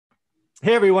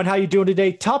Hey everyone, how you doing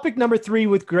today? Topic number 3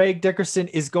 with Greg Dickerson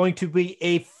is going to be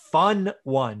a fun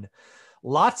one.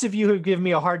 Lots of you have given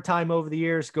me a hard time over the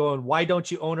years going, why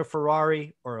don't you own a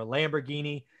Ferrari or a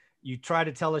Lamborghini? You try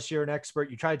to tell us you're an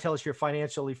expert. You try to tell us you're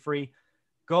financially free.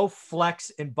 Go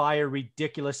flex and buy a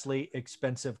ridiculously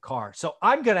expensive car. So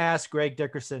I'm going to ask Greg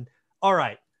Dickerson, all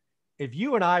right, if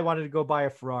you and I wanted to go buy a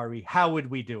Ferrari, how would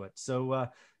we do it? So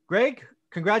Greg,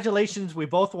 congratulations. We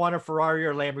both want a Ferrari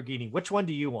or Lamborghini. Which one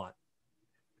do you want?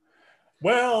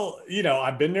 Well,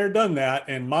 I've been there, done that.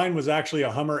 And mine was actually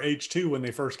a Hummer H2 when they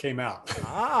first came out.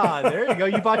 There you go.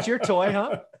 You bought your toy,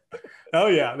 huh? Oh,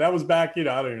 yeah. That was back, I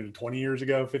don't know, 20 years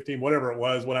ago, 15, whatever it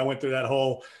was, when I went through that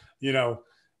whole,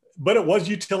 but it was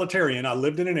utilitarian. I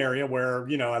lived in an area where,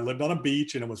 I lived on a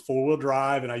beach and it was 4-wheel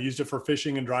drive and I used it for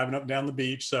fishing and driving up and down the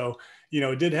beach. So,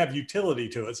 it did have utility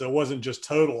to it. So it wasn't just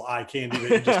total eye candy that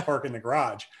you just park in the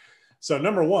garage. So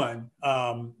number one,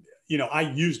 I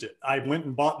used it. I went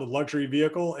and bought the luxury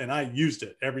vehicle and I used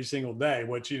it every single day,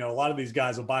 which, a lot of these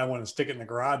guys will buy one and stick it in the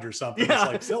garage or something. Yeah.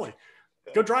 It's like silly.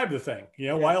 Go drive the thing.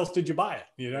 Why else did you buy it?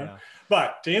 Yeah.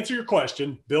 But to answer your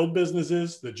question, build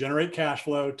businesses that generate cash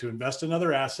flow to invest in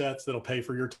other assets that'll pay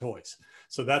for your toys.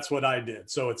 So that's what I did.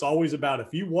 So it's always about,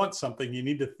 if you want something, you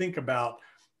need to think about,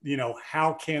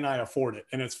 how can I afford it?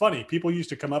 And it's funny, people used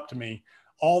to come up to me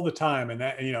all the time. And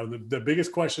that, the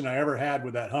biggest question I ever had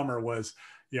with that Hummer was,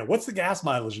 what's the gas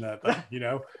mileage in that thing?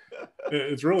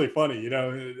 It's really funny,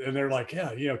 and they're like,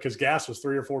 yeah, because gas was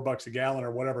 $3 or $4 a gallon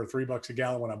or whatever, $3 a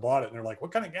gallon when I bought it. And they're like,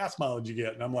 what kind of gas mileage you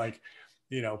get? And I'm like,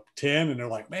 10. And they're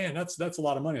like, man, that's a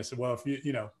lot of money. I said, well, if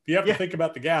you have to think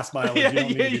about the gas mileage, you don't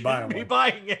need to be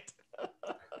buying it.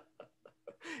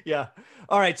 Yeah.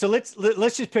 All right. So let's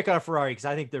just pick on a Ferrari, because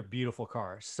I think they're beautiful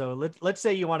cars. So let's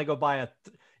say you want to go buy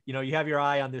you have your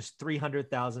eye on this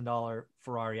 $300,000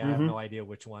 Ferrari. I have no idea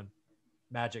which one.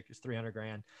 Magic is 300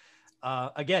 grand.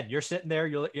 Again, you're sitting there,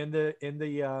 you're in the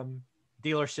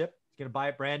dealership, going to buy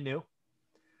it brand new,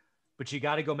 but you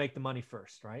got to go make the money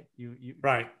first, right?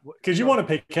 Right. Because you want to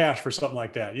pay cash for something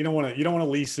like that. You don't want to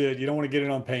lease it. You don't want to get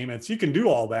it on payments. You can do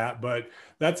all that, but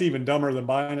that's even dumber than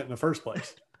buying it in the first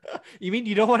place. You mean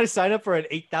you don't want to sign up for an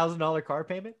 $8,000 car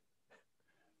payment?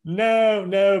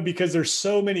 No, because there's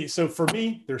so many. So for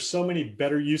me, there's so many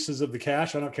better uses of the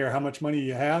cash. I don't care how much money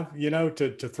you have,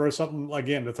 to throw something,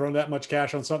 again, to throw that much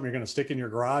cash on something you're going to stick in your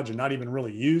garage and not even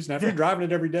really use. Now, if you're driving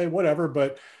it every day, whatever.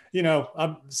 But,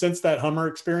 since that Hummer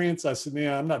experience, I said,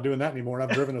 I'm not doing that anymore. And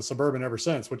I've driven a Suburban ever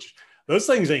since, which those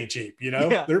things ain't cheap,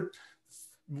 Yeah.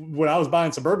 When I was buying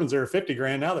Suburbans, they were 50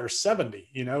 grand. Now they're 70,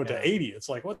 to 80. It's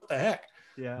like, what the heck?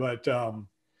 Yeah. But,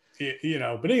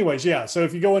 but anyways, yeah. So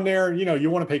if you go in there, you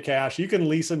want to pay cash, you can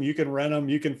lease them, you can rent them,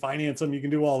 you can finance them, you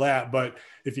can do all that. But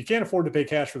if you can't afford to pay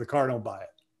cash for the car, don't buy it.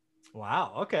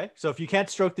 Wow. Okay. So if you can't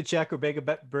stroke the check or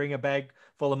bring a bag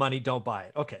full of money, don't buy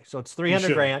it. Okay. So it's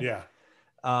 300 grand. Yeah.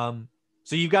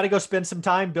 So you've got to go spend some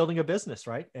time building a business,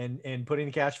 right? And putting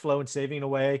the cash flow and saving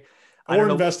away. Or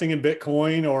investing in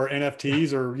Bitcoin or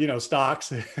NFTs or,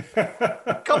 stocks.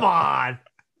 Come on.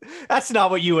 That's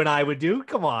not what you and I would do.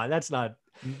 Come on. That's not.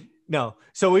 No.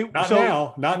 So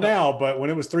not now, but when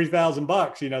it was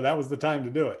 $3,000, that was the time to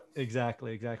do it.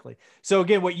 Exactly. So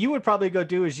again, what you would probably go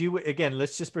do is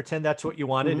let's just pretend that's what you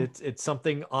wanted. Mm-hmm. It's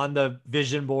something on the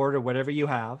vision board or whatever you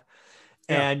have.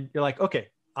 And you're like, okay,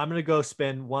 I'm going to go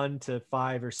spend 1 to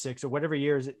 5 or 6 or whatever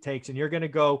years it takes. And you're going to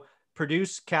go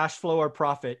produce cash flow or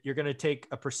profit. You're going to take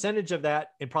a percentage of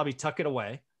that and probably tuck it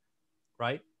away,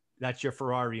 right? That's your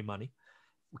Ferrari money.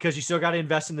 Because you still got to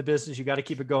invest in the business. You got to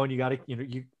keep it going. You got to,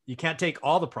 you can't take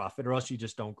all the profit or else you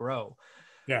just don't grow.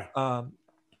 Yeah.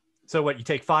 So what, you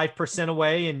take 5%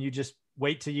 away and you just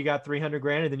wait till you got 300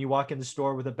 grand and then you walk in the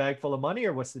store with a bag full of money,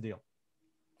 or what's the deal?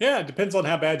 Yeah. It depends on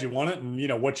how bad you want it and,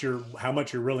 how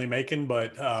much you're really making,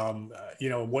 but,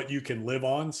 what you can live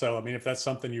on. So, I mean, if that's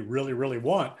something you really, really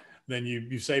want, then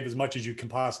you save as much as you can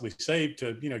possibly save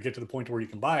to, get to the point where you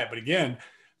can buy it. But again,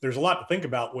 there's a lot to think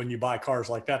about when you buy cars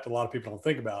like that a lot of people don't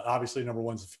think about. Obviously, number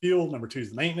 1's the fuel. Number 2 is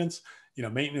the maintenance.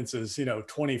 Maintenance is,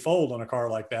 20-fold on a car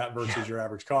like that versus your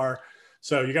average car.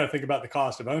 So you got to think about the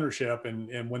cost of ownership.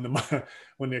 And when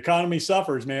the economy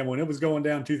suffers, man, when it was going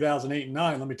down 2008 and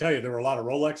 9, let me tell you, there were a lot of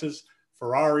Rolexes,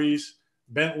 Ferraris,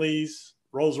 Bentleys,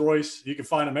 Rolls Royce. You can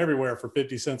find them everywhere for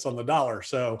 50 cents on the dollar.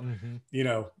 So,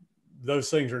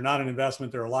 those things are not an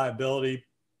investment. They're a liability.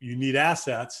 You need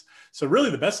assets. So really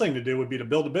the best thing to do would be to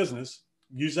build a business,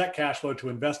 use that cash flow to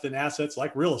invest in assets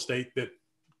like real estate that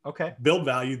build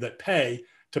value, that pay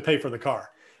for the car.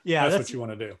 Yeah. That's what you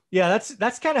want to do. Yeah.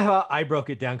 That's kind of how I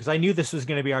broke it down, because I knew this was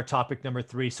going to be our topic number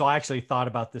 3. So I actually thought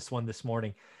about this one this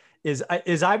morning.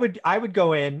 I would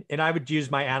go in and I would use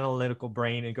my analytical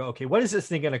brain and go, okay, what is this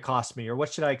thing going to cost me, or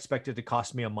what should I expect it to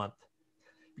cost me a month?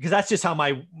 Because that's just how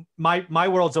my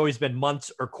world's always been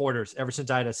months or quarters ever since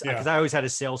I had because I always had a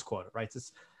sales quota, right?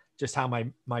 It's just how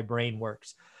my brain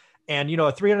works. And, you know,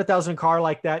 a 300,000 car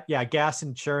like that. Yeah. Gas,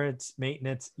 insurance,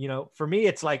 maintenance, you know, for me,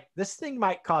 it's like, this thing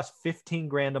might cost 15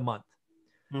 grand a month.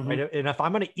 Right. And if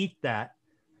I'm going to eat that,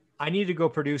 I need to go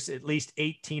produce at least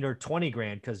 18 or 20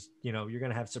 grand. Cause you know, you're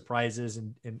going to have surprises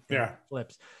and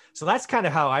flips. So that's kind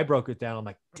of how I broke it down. I'm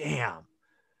like, damn,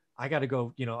 I got to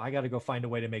go find a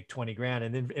way to make 20 grand.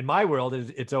 And then in my world,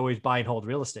 it's always buy and hold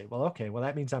real estate. Well, okay, well,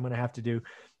 that means I'm going to have to do,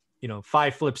 you know,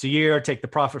 5 flips a year, take the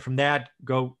profit from that,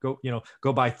 go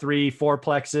buy 3, 4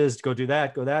 plexes, go do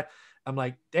that, go that. I'm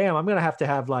like, damn, I'm going to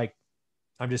have like,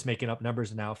 I'm just making up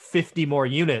numbers now, 50 more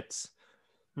units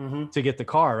to get the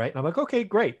car. Right. And I'm like, okay,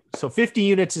 great. So 50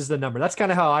 units is the number. That's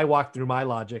kind of how I walked through my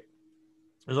logic.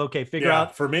 It was okay. Figure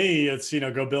out. For me, it's, you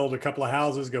know, go build a couple of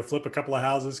houses, go flip a couple of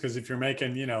houses. Cause if you're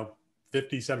making, you know,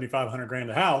 50, 75, 100 grand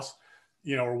a house,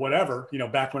 you know, or whatever, you know,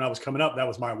 back when I was coming up, that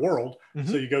was my world.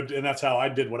 So you go, and that's how I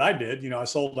did what I did. You know, I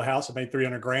sold the house, I made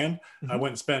 300 grand. I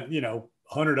went and spent, you know,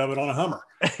 100 of it on a Hummer,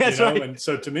 That's you know? right. And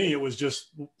so to me, it was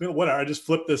just, you know, whatever. I just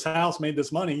flipped this house, made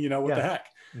this money, you know, what the heck.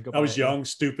 I was young,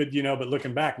 stupid, you know, but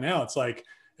looking back now, it's like,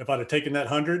 if I'd have taken that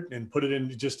 100 and put it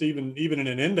in just even in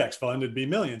an index fund, it'd be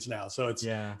millions now. So it's,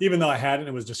 even though I hadn't,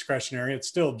 it was discretionary. It's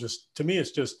still just, to me,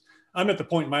 it's just, I'm at the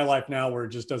point in my life now where it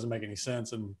just doesn't make any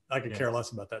sense. And I could care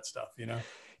less about that stuff, you know?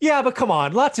 Yeah, but come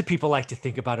on. Lots of people like to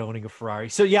think about owning a Ferrari.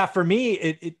 So yeah, for me,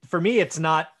 it's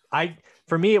not,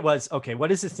 for me, it was, okay,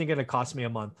 what is this thing going to cost me a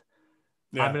month?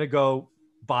 I'm going to go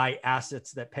buy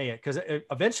assets that pay it. Cause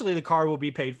eventually the car will be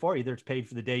paid for. Either it's paid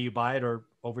for the day you buy it or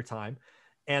over time.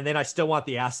 And then I still want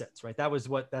the assets, right? That was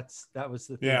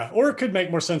the thing. Yeah. Or it could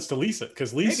make more sense to lease it,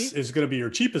 because lease is going to be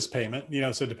your cheapest payment, you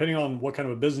know, so depending on what kind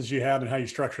of a business you have and how you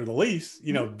structure the lease,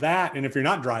 you know, that, and if you're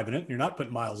not driving it, you're not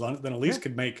putting miles on it, then a lease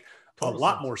could make a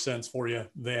lot more sense for you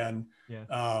than,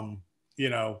 you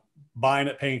know, buying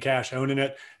it, paying cash, owning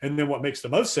it. And then what makes the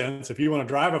most sense, if you want to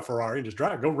drive a Ferrari, just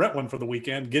go rent one for the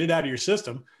weekend, get it out of your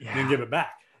system and then give it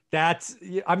back.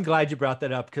 I'm glad you brought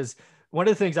that up, because one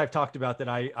of the things I've talked about that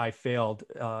I failed,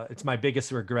 it's my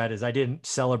biggest regret, is I didn't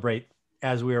celebrate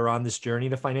as we were on this journey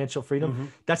to financial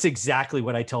freedom. That's exactly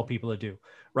what I tell people to do,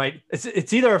 right?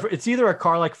 It's either a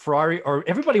car like Ferrari, or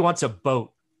everybody wants a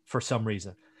boat for some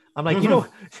reason. I'm like, you know,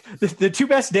 the 2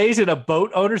 best days in a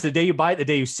boat owner is the day you buy it, the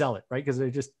day you sell it, right? Because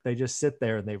they just sit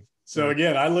there and So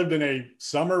again, I lived in a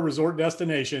summer resort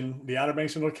destination, the Outer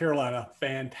Banks of North Carolina,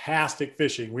 fantastic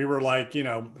fishing. We were like, you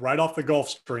know, right off the Gulf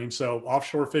Stream. So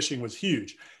offshore fishing was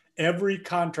huge. Every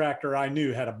contractor I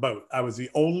knew had a boat. I was the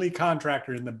only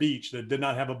contractor in the beach that did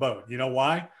not have a boat. You know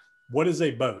why? What is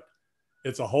a boat?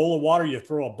 It's a hole of water you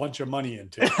throw a bunch of money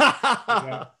into. You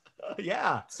know?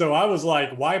 Yeah. So I was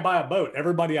like, why buy a boat?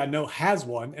 Everybody I know has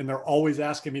one, and they're always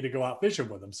asking me to go out fishing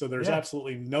with them. So there's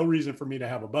absolutely no reason for me to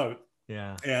have a boat.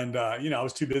 Yeah. And, you know, I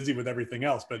was too busy with everything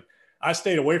else, but I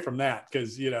stayed away from that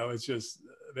because, you know, it's just,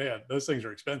 man, those things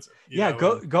are expensive. You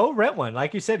know? Go rent one.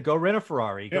 Like you said, go rent a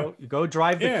Ferrari, go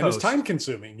drive the coast. And it's time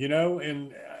consuming, you know,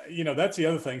 and, you know, that's the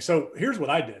other thing. So here's what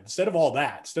I did. Instead of all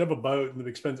that, instead of a boat and the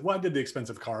expensive, well, I did the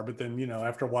expensive car, but then, you know,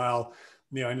 after a while,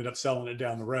 you know, I ended up selling it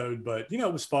down the road, but, you know,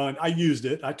 it was fun. I used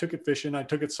it. I took it fishing. I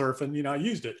took it surfing, you know, I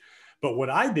used it. But what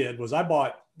I did was I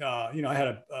bought, you know, I had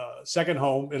a second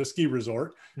home at a ski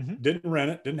resort, didn't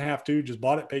rent it, didn't have to, just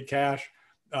bought it, paid cash,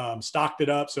 stocked it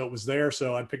up. So it was there.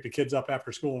 So I'd pick the kids up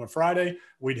after school on a Friday.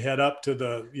 We'd head up to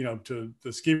to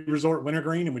the ski resort,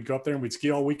 Wintergreen, and we'd go up there and we'd ski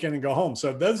all weekend and go home.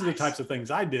 So those are the types of things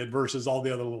I did versus all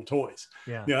the other little toys.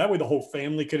 Yeah. You know, that way the whole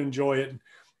family could enjoy it.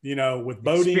 You know, with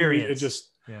boating, it just,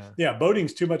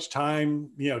 boating's too much time,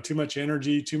 you know, too much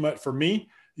energy, too much for me,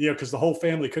 you know, because the whole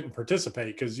family couldn't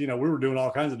participate because, you know, we were doing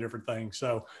all kinds of different things.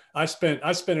 So I spent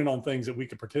it on things that we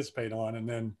could participate on. And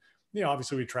then, you know,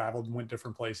 obviously we traveled and went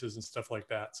different places and stuff like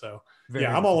that. So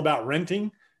I'm all about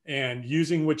renting and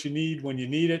using what you need when you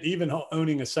need it. Even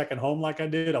owning a second home like I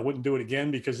did, I wouldn't do it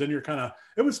again because then you're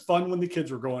it was fun when the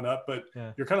kids were growing up, but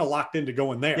you're kind of locked into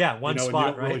going there. Yeah, one spot, and you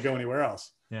don't right? really go anywhere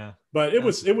else. Yeah. But it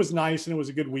was nice, and it was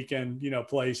a good weekend, you know,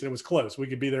 place, and it was close. We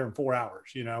could be there in 4 hours,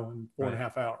 you know, in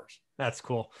 4.5 hours. That's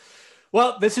cool.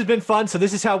 Well, this has been fun. So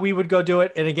this is how we would go do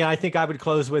it. And again, I think I would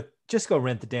close with just go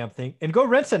rent the damn thing and go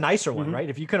rent a nicer one, right?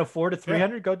 If you can afford a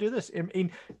 300, go do this. I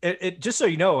mean, it just so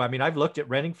you know, I mean, I've looked at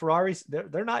renting Ferraris.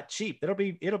 They're not cheap. It'll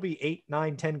be 8,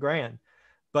 9, 10 grand,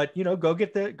 but you know, go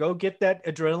get that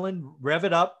adrenaline, rev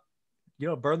it up, you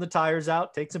know, burn the tires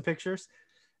out, take some pictures,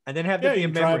 And then have Yeah, there be you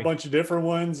a can try a memory. bunch of different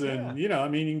ones, Yeah. and I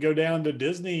mean, you can go down to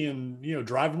Disney and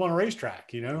drive them on a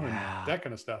racetrack, and Yeah. that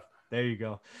kind of stuff. There you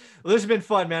go. Well, this has been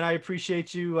fun, man. I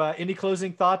appreciate you. Any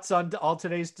closing thoughts on all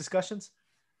today's discussions?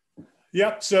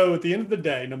 Yep. So at the end of the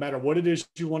day, no matter what it is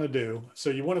you want to do, so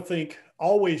you want to think,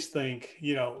 always think,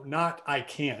 not I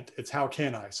can't, it's how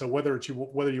can I. So whether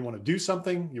you want to do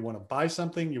something, you want to buy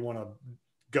something, you want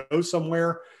to go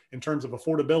somewhere, in terms of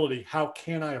affordability, how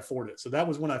can I afford it? So that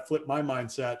was when I flipped my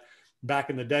mindset back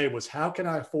in the day, was how can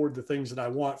I afford the things that I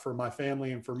want for my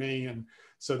family and for me? And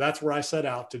so that's where I set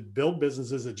out to build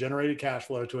businesses that generated cash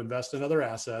flow, to invest in other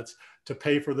assets, to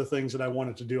pay for the things that I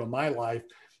wanted to do in my life.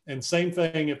 And same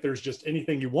thing, if there's just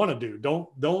anything you want to do,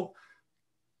 don't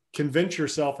convince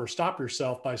yourself or stop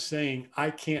yourself by saying,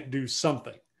 I can't do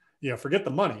something. Forget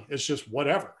the money. It's just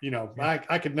whatever. Yeah.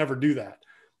 I could never do that.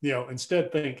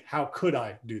 Instead think, how could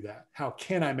I do that? How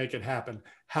can I make it happen?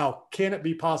 How can it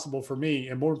be possible for me?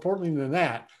 And more importantly than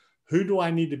that, who do I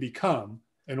need to become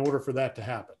in order for that to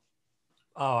happen?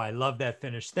 Oh, I love that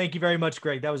finish. Thank you very much,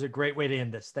 Greg. That was a great way to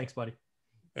end this. Thanks, buddy.